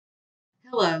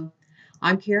Hello,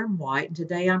 I'm Karen White, and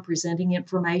today I'm presenting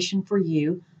information for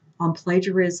you on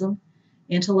plagiarism,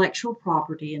 intellectual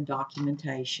property, and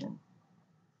documentation.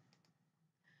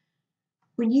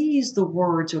 When you use the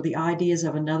words or the ideas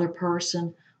of another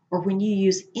person, or when you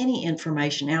use any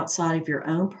information outside of your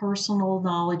own personal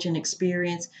knowledge and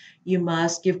experience, you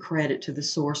must give credit to the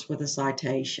source with a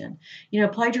citation.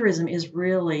 Plagiarism is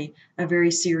really a very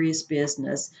serious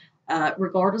business.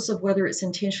 Regardless of whether it's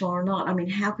intentional or not. I mean,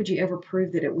 how could you ever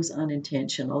prove that it was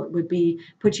unintentional? It would be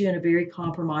put you in a very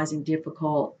compromising,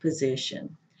 difficult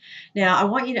position. Now, I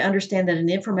want you to understand that an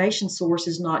information source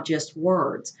is not just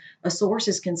words. A source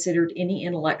is considered any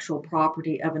intellectual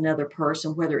property of another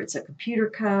person, whether it's a computer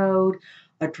code,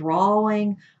 a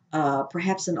drawing,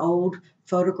 perhaps an old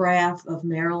photograph of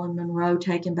Marilyn Monroe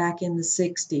taken back in the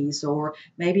 60s, or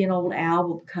maybe an old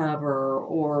album cover,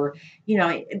 or,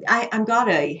 I've got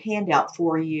a handout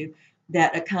for you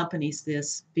that accompanies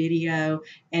this video,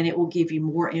 and it will give you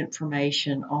more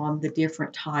information on the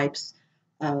different types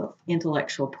of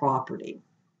intellectual property.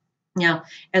 Now,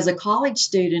 as a college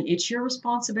student, it's your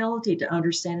responsibility to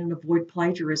understand and avoid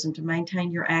plagiarism to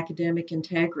maintain your academic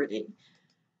integrity.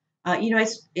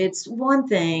 It's one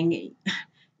thing,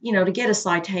 to get a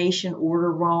citation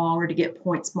order wrong or to get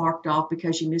points marked off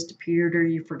because you missed a period or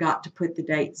you forgot to put the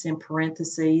dates in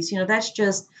parentheses. That's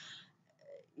just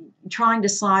trying to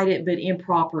cite it but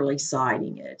improperly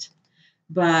citing it.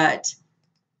 But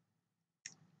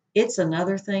it's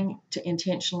another thing to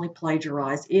intentionally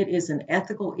plagiarize. It is an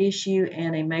ethical issue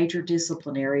and a major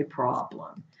disciplinary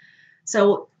problem.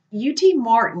 So UT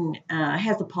Martin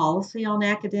has a policy on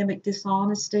academic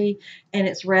dishonesty, and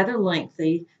it's rather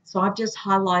lengthy. So I've just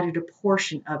highlighted a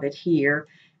portion of it here.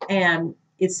 And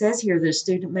it says here that a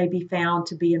student may be found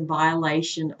to be in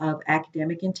violation of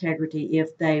academic integrity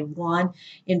if they, one,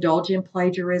 indulge in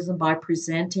plagiarism by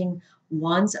presenting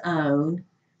one's own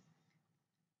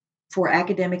for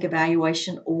academic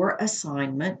evaluation or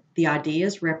assignment, the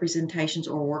ideas, representations,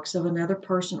 or works of another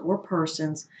person or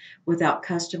persons without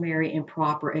customary and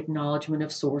proper acknowledgement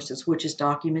of sources, which is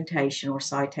documentation or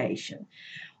citation.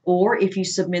 Or if you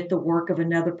submit the work of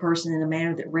another person in a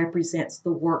manner that represents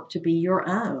the work to be your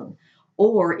own.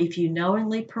 Or if you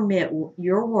knowingly permit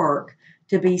your work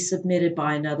to be submitted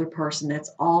by another person,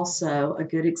 that's also a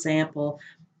good example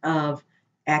of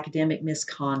academic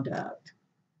misconduct.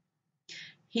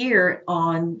 Here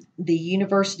on the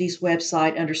university's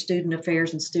website under Student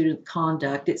Affairs and Student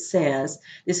Conduct, it says,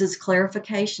 this is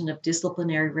clarification of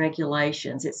disciplinary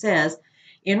regulations. It says,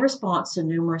 in response to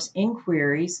numerous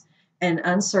inquiries and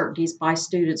uncertainties by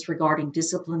students regarding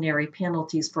disciplinary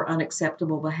penalties for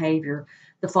unacceptable behavior,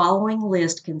 the following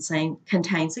list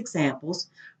contains examples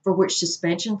for which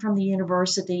suspension from the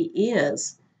university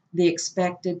is the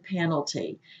expected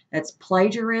penalty. That's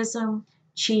plagiarism,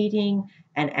 cheating,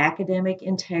 and academic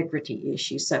integrity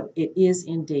issues. So it is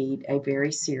indeed a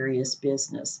very serious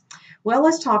business. Well,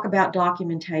 let's talk about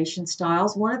documentation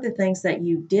styles. One of the things that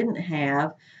you don't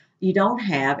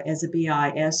have as a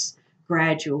BIS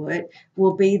graduate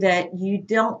will be that you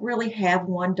don't really have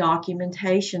one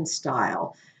documentation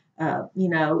style.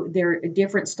 There are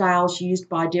different styles used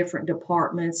by different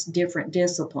departments, different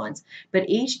disciplines, but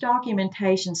each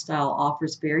documentation style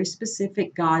offers very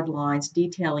specific guidelines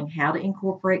detailing how to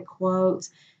incorporate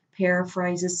quotes,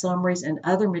 paraphrases, summaries, and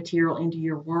other material into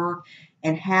your work,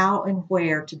 and how and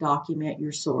where to document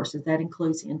your sources. That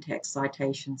includes in-text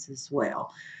citations as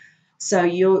well. So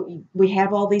we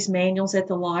have all these manuals at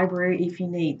the library if you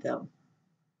need them.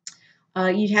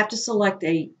 You'd have to select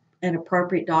an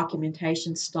appropriate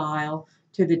documentation style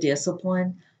to the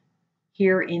discipline.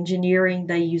 Here, engineering,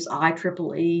 they use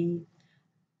IEEE.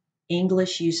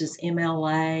 English uses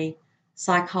MLA.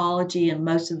 Psychology and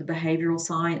most of the behavioral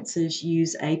sciences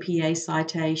use APA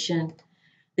citation.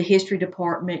 The history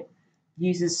department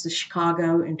uses the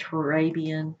Chicago and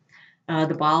Turabian.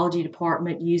 The biology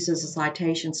department uses a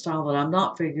citation style that I'm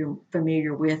not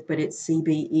familiar with, but it's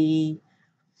CBE.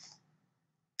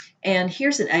 And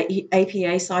here's an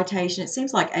APA citation. It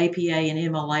seems like APA and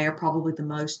MLA are probably the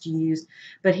most used,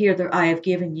 but here I have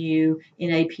given you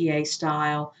in APA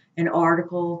style an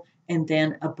article and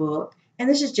then a book. And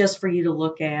this is just for you to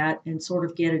look at and sort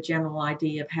of get a general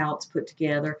idea of how it's put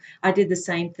together. I did the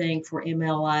same thing for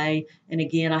MLA, and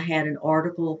again, I had an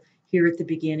article here at the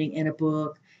beginning and a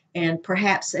book. And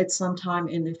perhaps at some time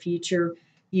in the future,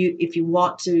 if you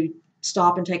want to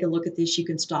stop and take a look at this, you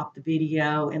can stop the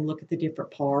video and look at the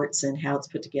different parts and how it's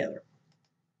put together.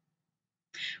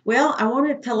 Well, I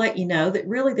wanted to let you know that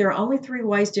really there are only three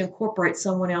ways to incorporate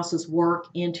someone else's work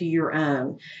into your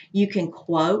own. You can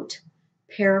quote,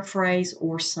 paraphrase,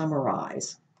 or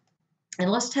summarize.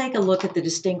 And let's take a look at the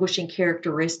distinguishing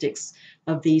characteristics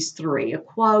of these three. A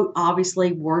quote,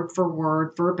 obviously, word for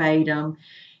word, verbatim,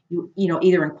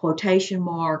 either in quotation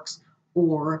marks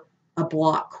or a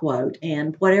block quote.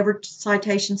 And whatever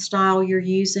citation style you're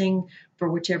using for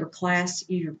whichever class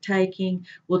you're taking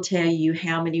will tell you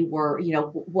how many words,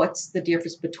 what's the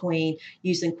difference between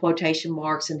using quotation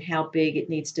marks and how big it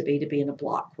needs to be in a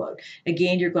block quote.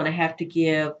 Again, you're going to have to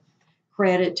give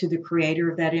credit to the creator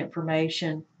of that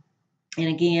information. And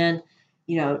again,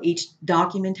 each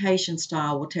documentation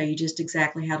style will tell you just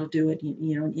exactly how to do it,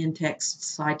 an in-text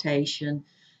citation.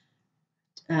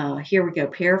 Here we go,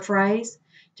 paraphrase,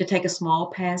 to take a small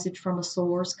passage from a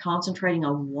source, concentrating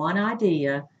on one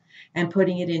idea and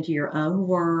putting it into your own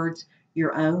words,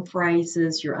 your own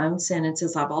phrases, your own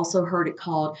sentences. I've also heard it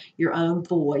called your own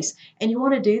voice. And you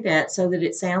want to do that so that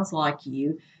it sounds like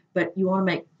you, but you want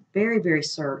to make very, very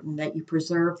certain that you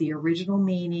preserve the original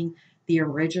meaning, the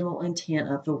original intent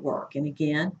of the work. And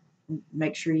again,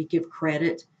 make sure you give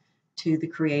credit to the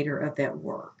creator of that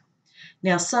work.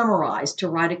 Now, summarize, to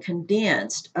write a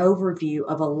condensed overview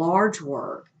of a large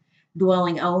work,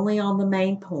 dwelling only on the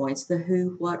main points, the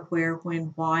who, what, where,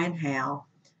 when, why, and how,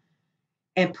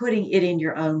 and putting it in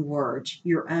your own words,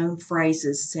 your own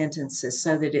phrases, sentences,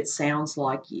 so that it sounds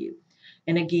like you.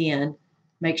 And again,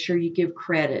 make sure you give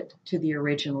credit to the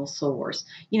original source.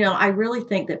 I really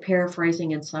think that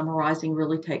paraphrasing and summarizing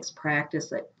really takes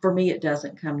practice. For me, it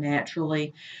doesn't come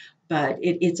naturally, but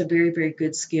it's a very, very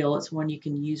good skill. It's one you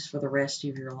can use for the rest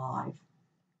of your life.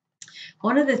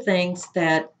 One of the things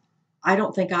that I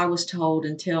don't think I was told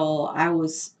until I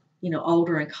was,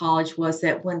 older in college was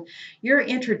that when you're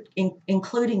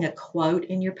including a quote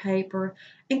in your paper,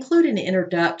 include an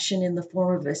introduction in the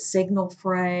form of a signal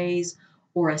phrase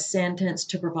or a sentence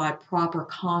to provide proper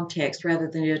context rather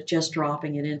than just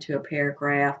dropping it into a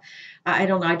paragraph. I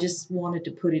don't know, I just wanted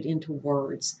to put it into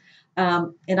words.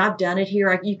 And I've done it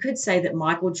here. You could say that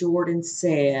Michael Jordan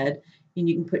said, and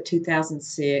you can put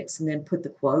 2006 and then put the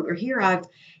quote. Or here I've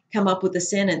come up with a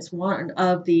sentence, one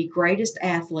of the greatest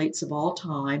athletes of all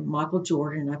time, Michael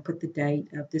Jordan, and I put the date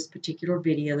of this particular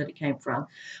video that it came from.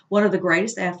 One of the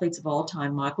greatest athletes of all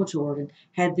time, Michael Jordan,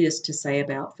 had this to say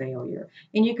about failure.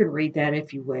 And you can read that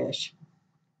if you wish.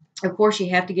 Of course, you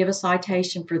have to give a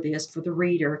citation for this for the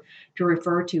reader to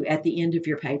refer to at the end of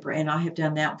your paper, and I have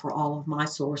done that for all of my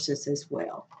sources as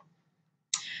well.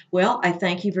 Well, I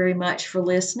thank you very much for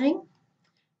listening.